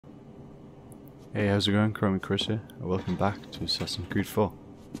Hey, how's it going? Chromie Chris here, and welcome back to Assassin's Creed 4.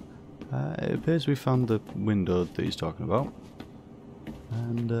 It appears we found the window that he's talking about,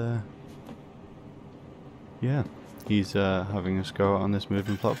 and yeah, he's having us go out on this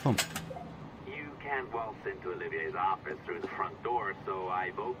moving platform. You can't waltz into Olivier's office through the front door, so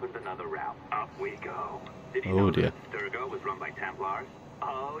I've opened another route. Up we go. Did you know Dear. that Sturgo was run by Templars?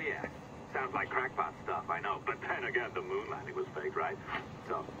 Oh yes. Sounds like crackpot stuff, I know. But then again, the moon landing was fake, right?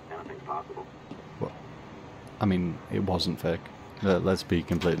 So, anything's possible. Well, I mean, it wasn't fake. Let's be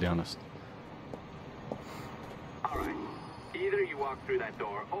completely honest. Alright. Either you walk through that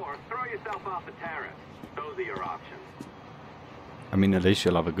door, or throw yourself off the terrace. Those are your options. I mean, at least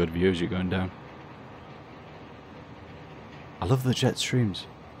you'll have a good view as you're going down. I love the jet streams.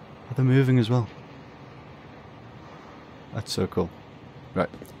 They're moving as well. That's so cool. Right,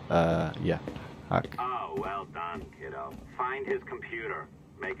 yeah. Hack. Oh, well done, kiddo. Find his computer.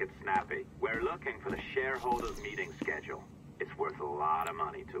 Make it snappy. We're looking for the shareholders meeting schedule. It's worth a lot of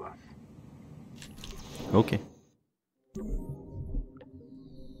money to us. Okay.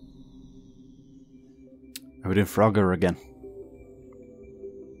 Are we doing Frogger again?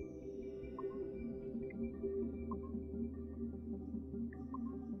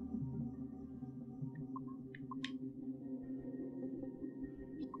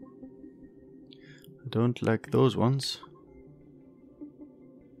 I don't like those ones.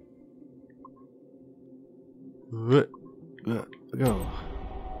 Go.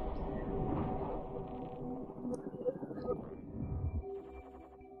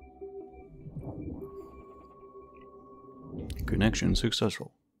 Connection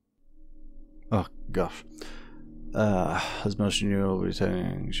successful. Oh gosh. As most of you will be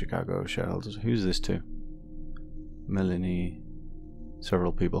saying, Chicago shareholders. Who's this to? Melanie.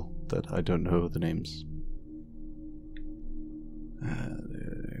 Several people that I don't know the names.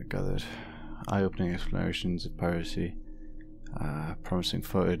 Gathered. Eye-opening explanations of piracy. Promising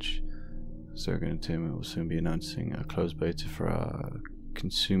footage. Sergey and Tim will soon be announcing a closed beta for our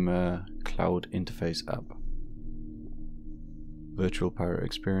consumer cloud interface app. Virtual pirate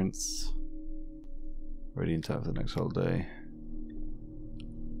experience. Ready in time for the next holiday.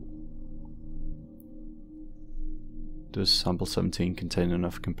 Does sample 17 contain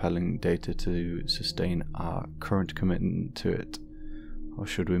enough compelling data to sustain our current commitment to it? Or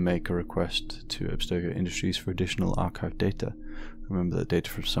should we make a request to Abstergo Industries for additional archive data? Remember that data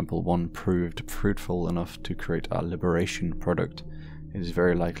from sample 1 proved fruitful enough to create our Liberation product. It is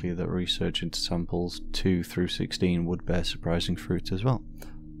very likely that research into samples 2 through 16 would bear surprising fruit as well.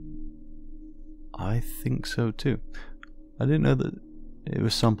 I think so too. I didn't know that it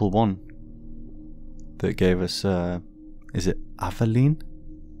was sample 1 that gave us, is it Aveline?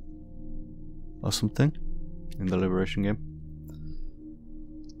 Or something? In the Liberation game?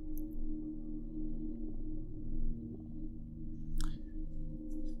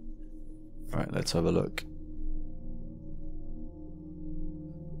 Right, let's have a look.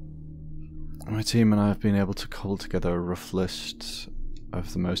 My team and I have been able to cobble together a rough list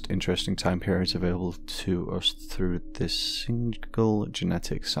of the most interesting time periods available to us through this single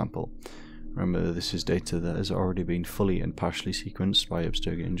genetic sample. Remember, this is data that has already been fully and partially sequenced by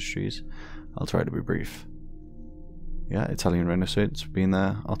Abstergo Industries. I'll try to be brief. Yeah, Italian Renaissance, been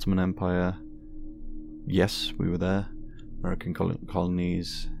there. Ottoman Empire, yes, we were there. American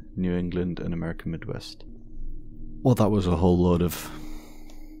colonies, New England and American Midwest. Well, that was a whole load of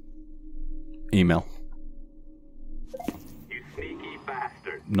email. You sneaky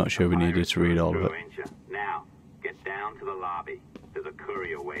bastard. Not sure we needed to read all of it. Now, get down to the lobby. There's a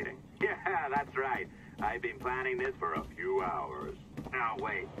courier waiting. Yeah, that's right. I've been planning this for a few hours. Now,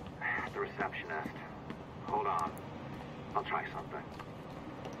 wait. The receptionist. Hold on. I'll try something.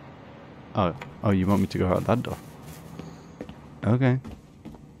 Oh, you want me to go out that door? Okay.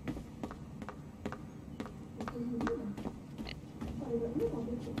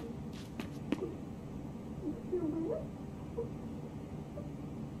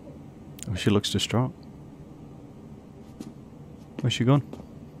 Oh, she looks distraught. Where's she gone?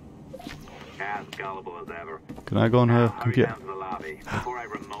 As gullible as ever. Can I go on her Now, hurry computer? down to the lobby before I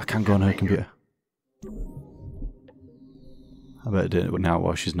remotely I can't go on her terminate computer. I better do it now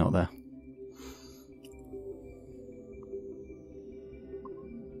while she's not there.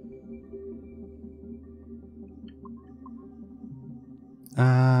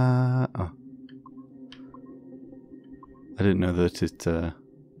 Oh. I didn't know that it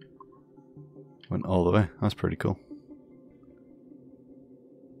went all the way. That's pretty cool.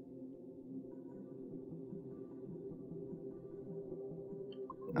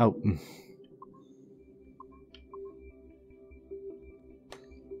 Oh.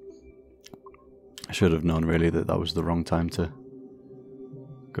 I should have known really that that was the wrong time to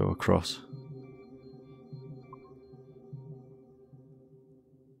go across.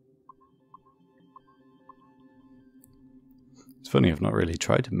 It's funny, I've not really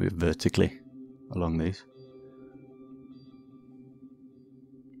tried to move vertically along these.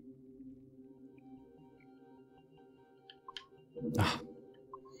 Ah.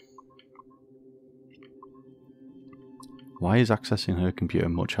 Why is accessing her computer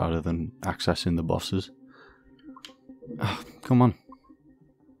much harder than accessing the boss's? Ah, come on.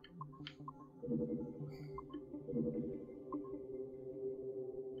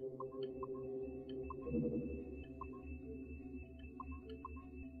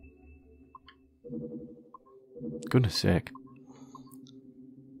 Goodness sake.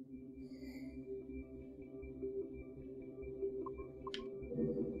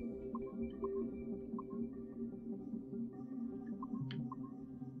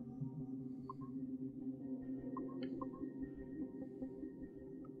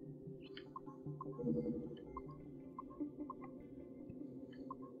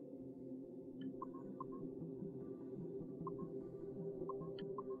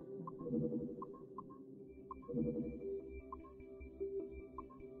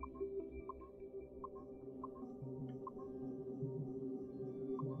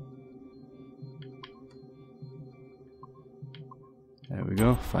 There we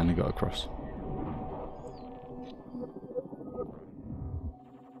go, finally got across.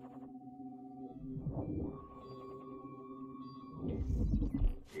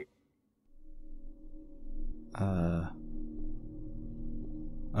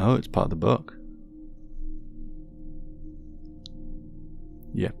 Oh, it's part of the book.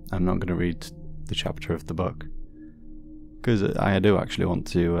 Yeah, I'm not going to read the chapter of the book because I do actually want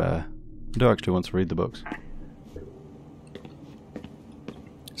to. Read the books.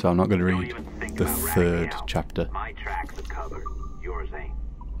 So I'm not going to read the third chapter. My tracks are covered. Yours ain't.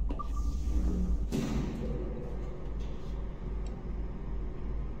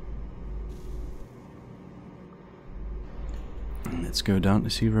 Let's go down to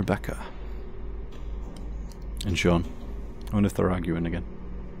see Rebecca. And Sean. I wonder if they're arguing again.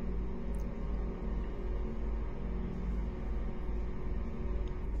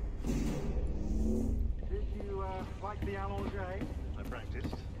 Did you like the Alamo J? I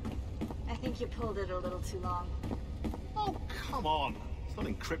practiced. I think you pulled it a little too long. Oh, come on. It's not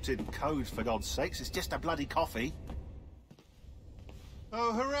encrypted code, for God's sakes. It's just a bloody coffee.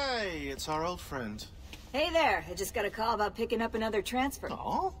 Oh, hooray! It's our old friend. Hey there, I just got a call about picking up another transfer.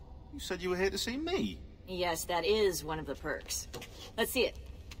 Oh? You said you were here to see me. Yes, that is one of the perks. Let's see it.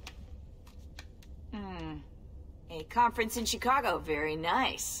 A conference in Chicago, very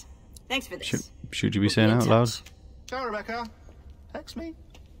nice. Thanks for this. Should you be saying out loud? Ciao, Rebecca. Text me.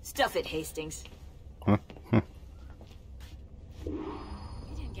 Stuff it, Hastings. Huh? Huh. You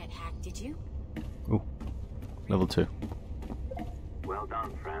didn't get hacked, did you? Oh, level 2. Well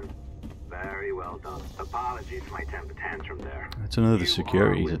done, friend. Very well done. Apologies for my temper tantrum there. That's another You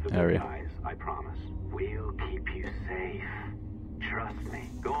security are with the area. guys, I promise. We'll keep you safe. Trust me.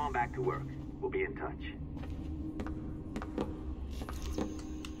 Go on back to work. We'll be in touch.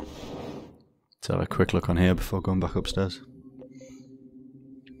 Let's have a quick look on here before going back upstairs.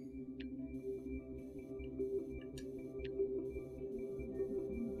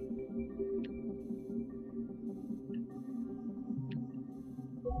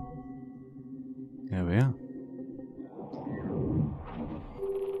 There we are.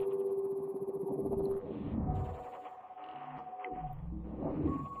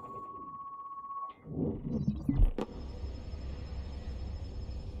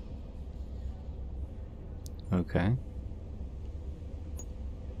 Okay.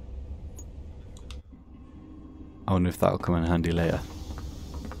 I wonder if that'll come in handy later.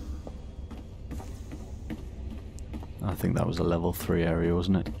 I think that was a level 3 area,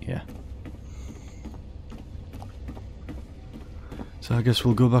 wasn't it? Yeah. So I guess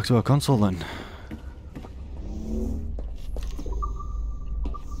we'll go back to our console then.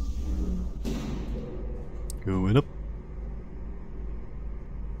 Going up.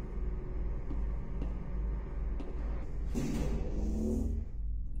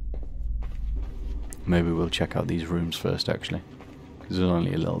 Maybe we'll check out these rooms first actually, because there's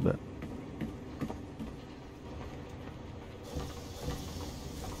only a little bit.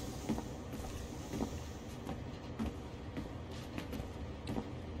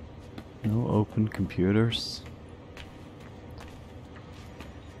 No open computers.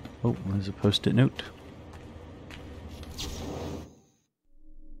 Oh, there's a post-it note.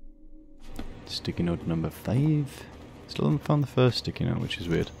 Sticky note number 5. Still haven't found the first sticky note, which is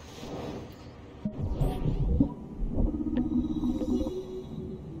weird.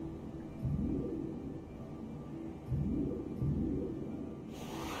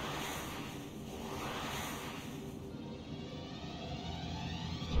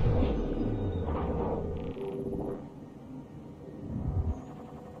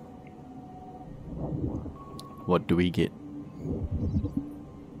 What do we get?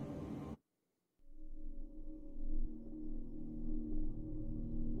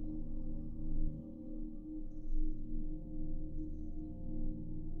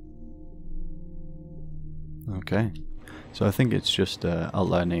 Okay, so I think it's just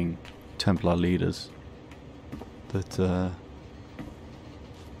outlining Templar leaders that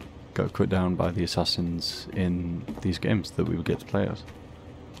got cut down by the assassins in these games that we will get to play as.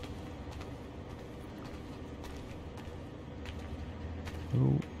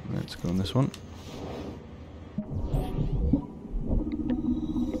 Oh, let's go on this one.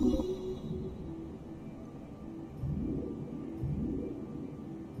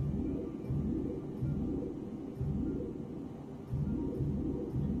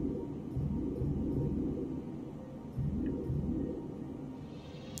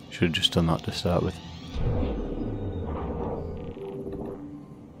 Should have just done that to start with.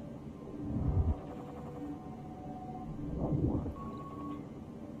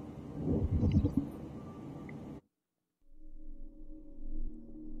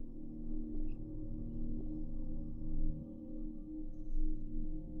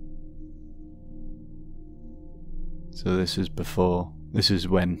 So this is before, this is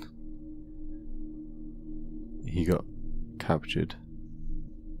when he got captured.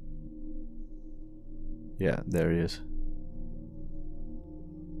 Yeah, there he is.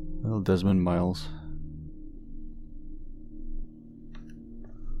 Well, Desmond Miles.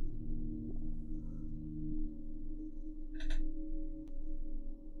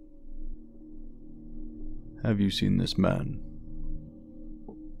 Have you seen this man?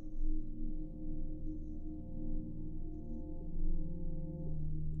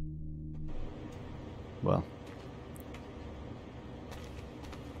 Well,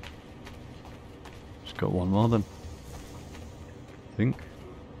 just got one more then, I think.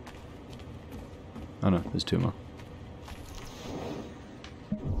 Oh no, there's two more.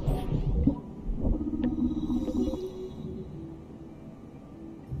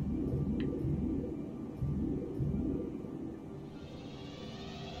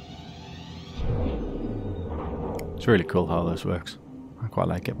 It's really cool how this works. I quite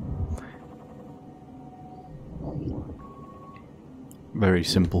like it. Very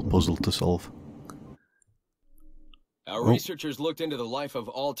simple puzzle to solve. Our researchers looked into the life of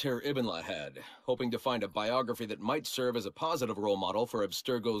Altair Ibn Lahad, hoping to find a biography that might serve as a positive role model for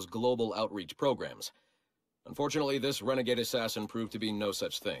Abstergo's global outreach programs. Unfortunately, this renegade assassin proved to be no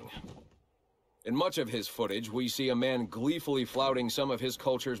such thing. In much of his footage, we see a man gleefully flouting some of his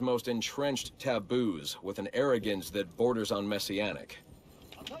culture's most entrenched taboos, with an arrogance that borders on messianic.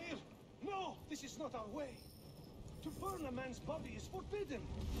 Altair, no, this is not our way. To burn a man's body is forbidden.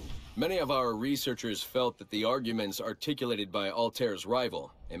 Many of our researchers felt that the arguments articulated by Altair's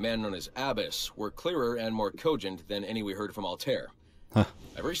rival, a man known as Abbas, were clearer and more cogent than any we heard from Altair. Huh.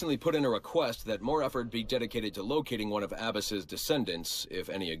 I've recently put in a request that more effort be dedicated to locating one of Abbas's descendants, if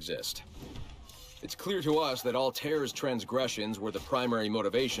any exist. It's clear to us that Altair's transgressions were the primary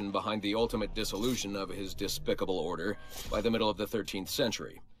motivation behind the ultimate dissolution of his despicable order by the middle of the 13th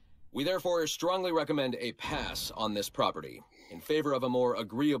century. We therefore strongly recommend a pass on this property, in favor of a more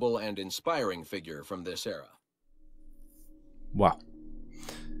agreeable and inspiring figure from this era. Wow.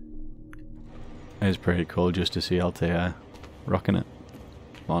 It's pretty cool just to see Altair rocking it,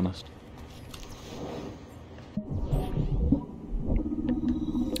 if I'm honest.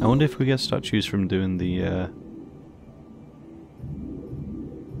 I wonder if we get statues from doing the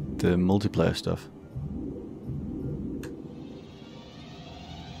multiplayer stuff.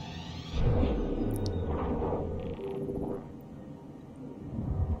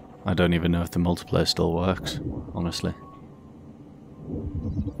 I don't even know if the multiplayer still works, honestly.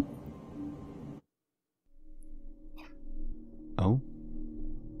 Oh?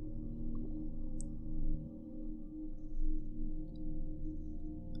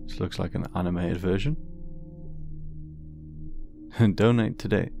 This looks like an animated version. Donate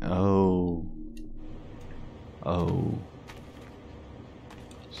today. Oh. Oh.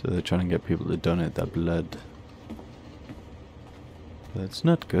 So they're trying to get people to donate their blood. That's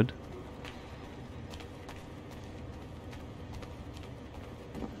not good.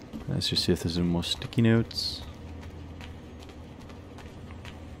 Let's just see if there's any more sticky notes.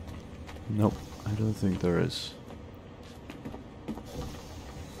 Nope, I don't think there is.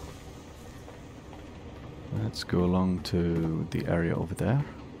 Let's go along to the area over there.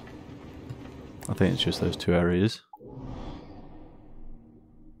 I think it's just those two areas.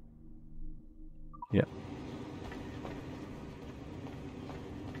 Yep.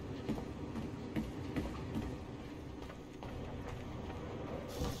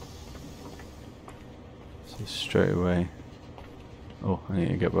 So straight away. Oh, I need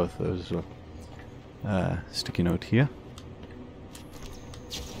to get both of those as well. Sticky note here.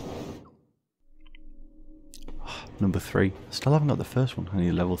 Number 3. Still haven't got the first one. I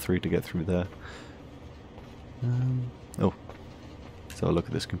need level 3 to get through there. Oh. So look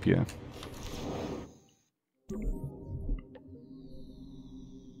at this computer.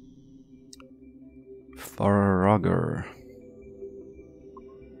 Faragher.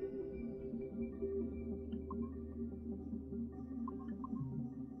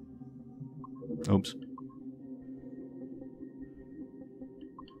 Oops.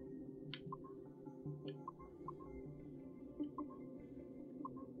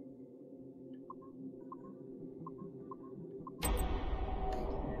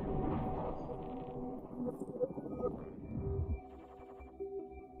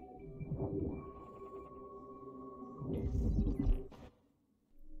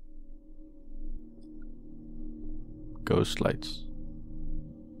 Ghost lights.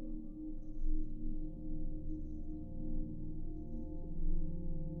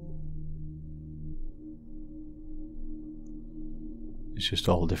 It's just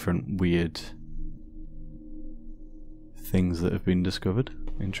all different weird things that have been discovered.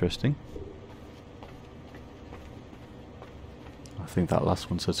 Interesting. I think that last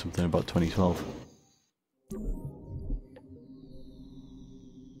one said something about 2012.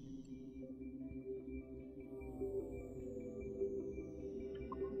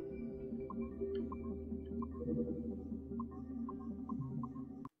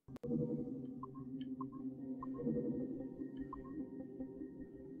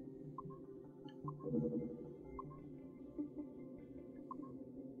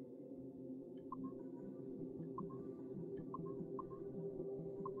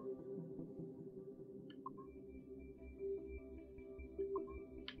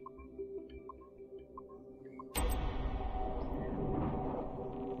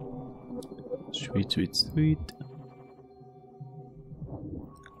 Sweet, sweet, sweet.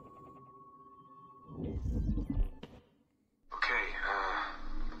 Okay,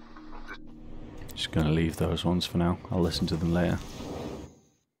 Just gonna leave those ones for now. I'll listen to them later.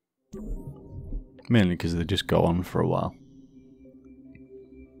 Mainly because they just go on for a while.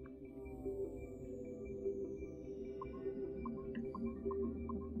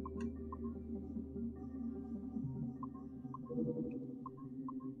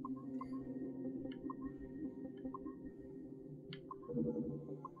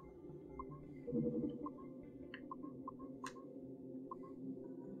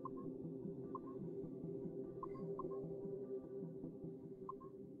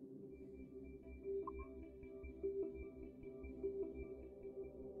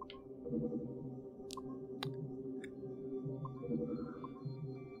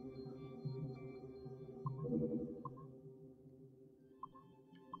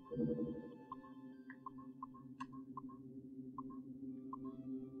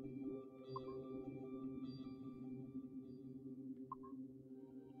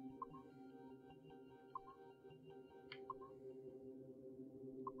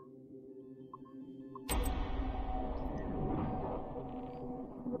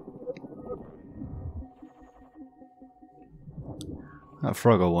 That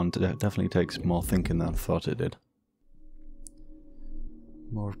Frogger one definitely takes more thinking than I thought it did.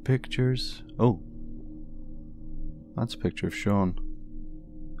 More pictures. Oh. That's a picture of Sean.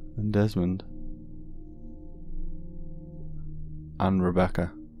 And Desmond. And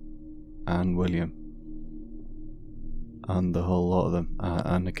Rebecca. And William. And the whole lot of them.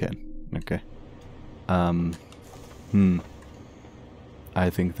 And the kid. Okay. I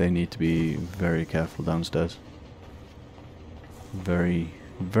think they need to be very careful downstairs. Very,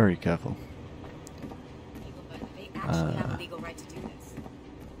 very careful. They actually have a legal right to do this.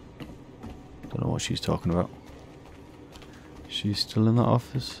 Don't know what she's talking about. She's still in the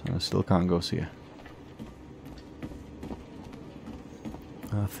office, and I still can't go see her.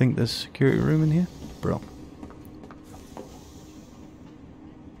 I think there's a security room in here. Bro.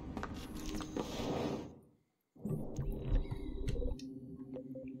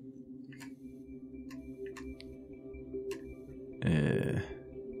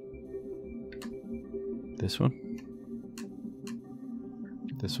 This one.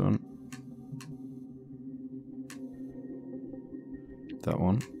 This one. That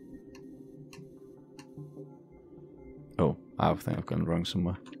one. I think I've gone wrong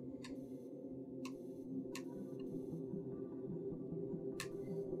somewhere.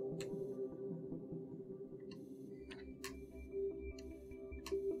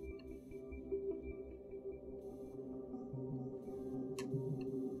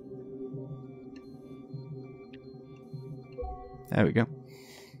 There we go.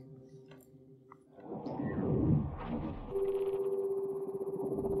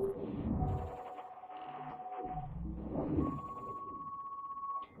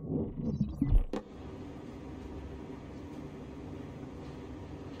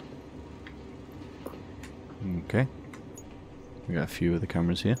 Okay. We got a few of the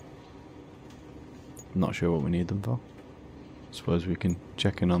cameras here. Not sure what we need them for. Suppose we can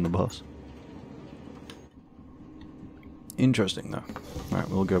check in on the boss. Interesting though. Right,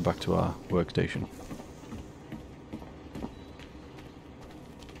 we'll go back to our workstation.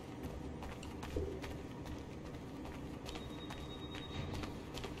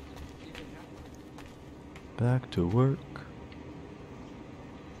 Back to work.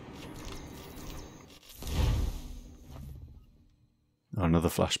 Another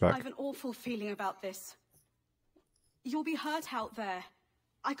flashback. I have an awful feeling about this. You'll be hurt out there.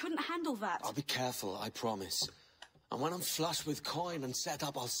 I couldn't handle that. I'll be careful, I promise. And when I'm flush with coin and set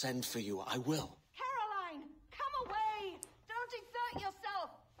up, I'll send for you. I will. Caroline, come away! Don't exert yourself!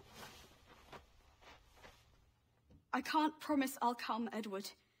 I can't promise I'll come, Edward.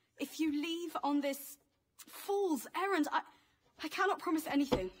 If you leave on this fool's errand, I cannot promise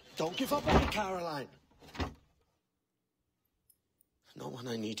anything. Don't give up on me, Caroline. Not when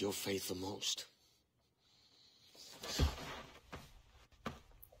I need your faith the most.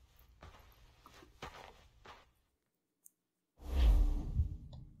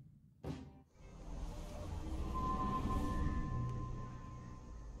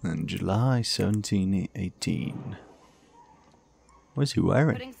 And July 1718. What's he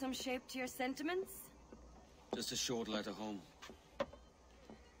wearing? Putting some shape to your sentiments? Just a short letter home.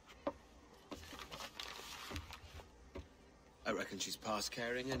 I reckon she's past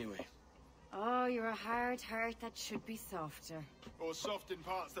caring anyway. Oh, you're a hard heart that should be softer. Or soft in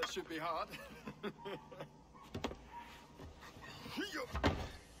parts that should be hard.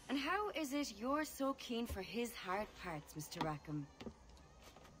 And how is it you're so keen for his hard parts, Mr. Rackham?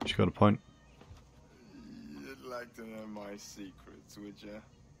 She got a point. You'd like to know my secrets, would you?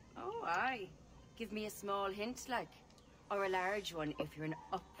 Oh, aye. Give me a small hint, like. Or a large one if you're an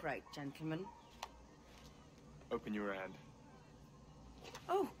upright gentleman. Open your hand.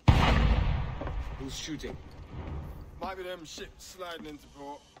 Oh. Who's shooting? Might be them ships sliding into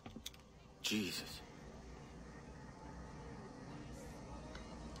port. Jesus.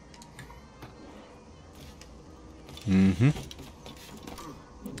 Mm-hmm.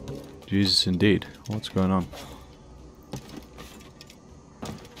 Jesus, indeed. What's going on?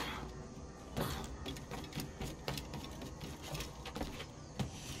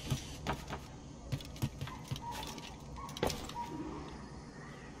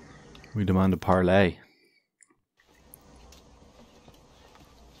 We demand a parlay.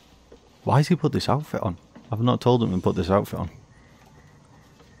 Why has he put this outfit on? I've not told him to put this outfit on.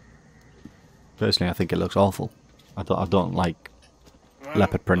 Personally, I think it looks awful. I don't like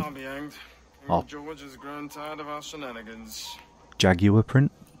leopard print. I'll be hanged. Oh. George has grown tired of our shenanigans. Jaguar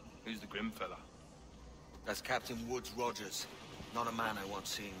print? Who's the grim fella? That's Captain Woods Rogers. Not a man I want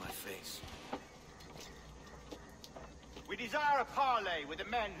seeing my face. We desire a parley with the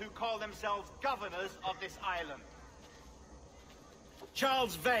men who call themselves governors of this island.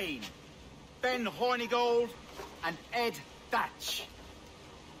 Charles Vane, Ben Hornigold, and Ed Thatch.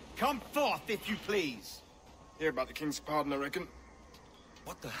 Come forth, if you please. Hear about the King's pardon, I reckon.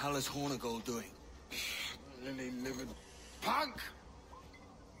 What the hell is Hornigold doing? Lily-livered punk!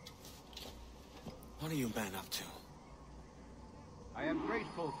 What are you men up to? I am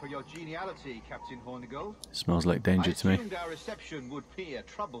grateful for your geniality, Captain Hornigold. Smells like danger to me. I assumed our reception would be a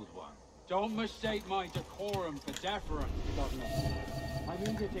troubled one. Don't mistake my decorum for deference, Governor. I'm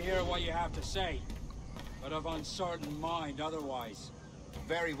eager to hear what you have to say, but of uncertain mind otherwise.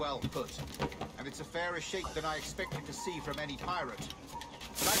 Very well put. And it's a fairer shake than I expected to see from any pirate.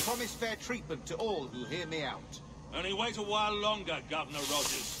 But I promise fair treatment to all who hear me out. Only wait a while longer, Governor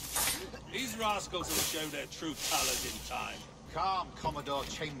Rogers. These rascals will show their true colors in time. Calm, Commodore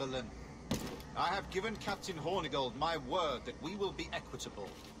Chamberlain. I have given Captain Hornigold my word that we will be equitable.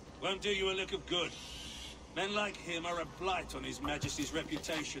 Won't do you a lick of good. Men like him are a blight on His Majesty's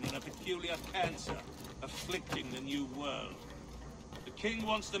reputation and a peculiar cancer afflicting the New World. The King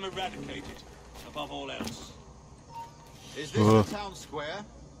wants them eradicated, above all else. Is this the town square?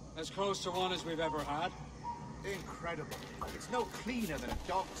 As close to one as we've ever had. Incredible. It's no cleaner than a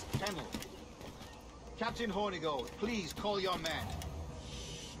dog's kennel. Captain Hornigold, please call your men.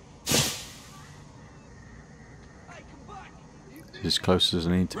 As close as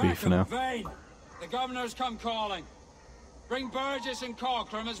I need to be for now. Vane. The governor's come calling. Bring Burgess and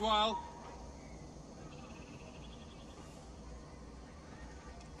Corcoran as well.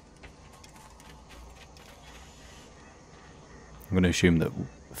 I'm going to assume that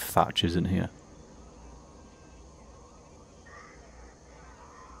Thatch isn't here.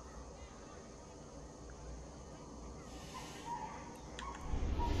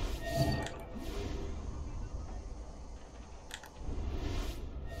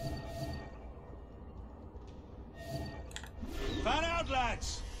 Fan out,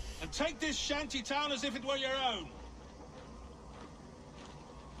 lads, and take this shanty town as if it were your own.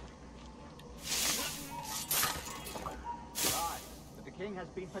 The king has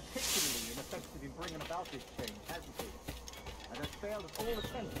been particularly ineffective in bringing about this change, hasn't he? And has failed at all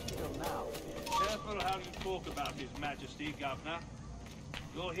attempts until now. Careful how you talk about His Majesty, Governor.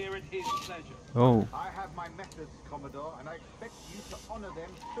 You're here at his pleasure. Oh. I have my methods, Commodore, and I expect you to honor them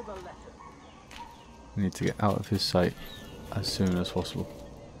to the letter. I need to get out of his sight as soon as possible.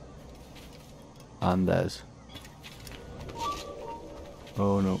 And there's.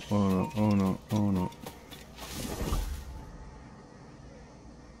 Oh no, oh no, oh no, oh no.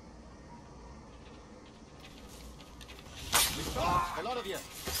 A lot of you.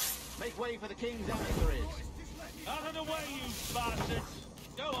 Make way for the king's emissaries. Out of the way, you bastards!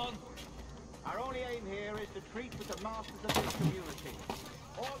 Go on. Our only aim here is to treat with the masters of this community.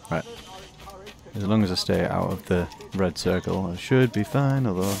 All Right. others are encouraged to As long as I stay out of the red circle, I should be fine,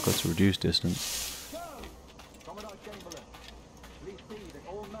 although I've got to reduce distance. Commodore Chamberlain, please see that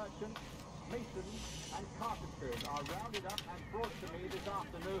all merchants, masons, and carpenters are rounded up and brought to me this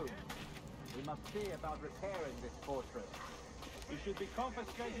afternoon. We must see about repairing this fortress. We should be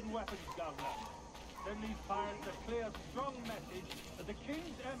confiscating weapons, Governor. Send these pirates a clear, strong message that the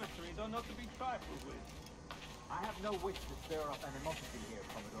king's emissaries are not to be trifled with. I have no wish to stir up animosity here,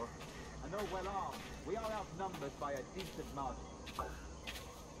 Commodore. And though well armed, we are outnumbered by a decent margin.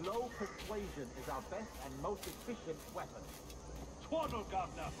 Slow persuasion is our best and most efficient weapon. Twaddle,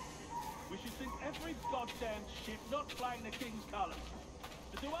 Governor. We should sink every goddamn ship not flying the king's colours.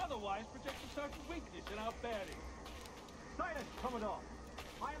 To do otherwise projects a certain weakness in our bearing. Silence, Commodore!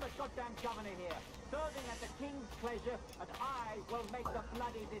 I am a goddamn governor here, serving at the king's pleasure, and I will make the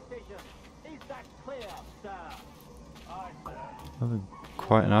bloody decision. Is that clear, sir? Aye, sir. Having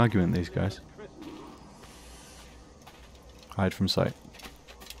quite an argument, these guys. Hide from sight.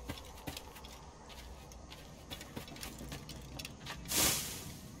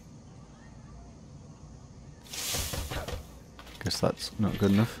 Guess that's not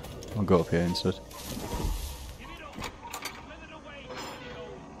good enough. I'll go up here instead.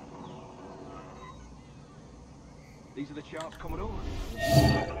 These are the charts, Commodore.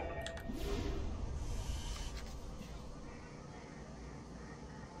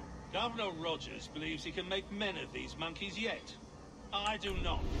 Governor Rogers believes he can make men of these monkeys yet. I do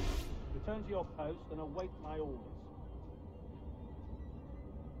not. Return to your post and await my orders.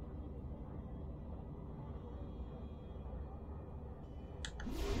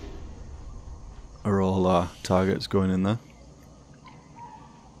 Are all our targets going in there?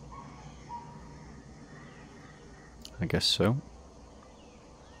 I guess so.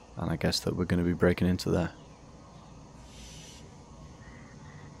 And I guess that we're going to be breaking into there.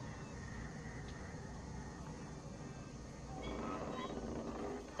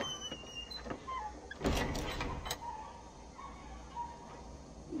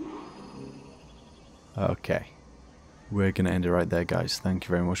 Okay. We're going to end it right there, guys. Thank you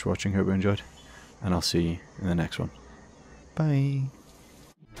very much for watching. Hope you enjoyed. And I'll see you in the next one. Bye.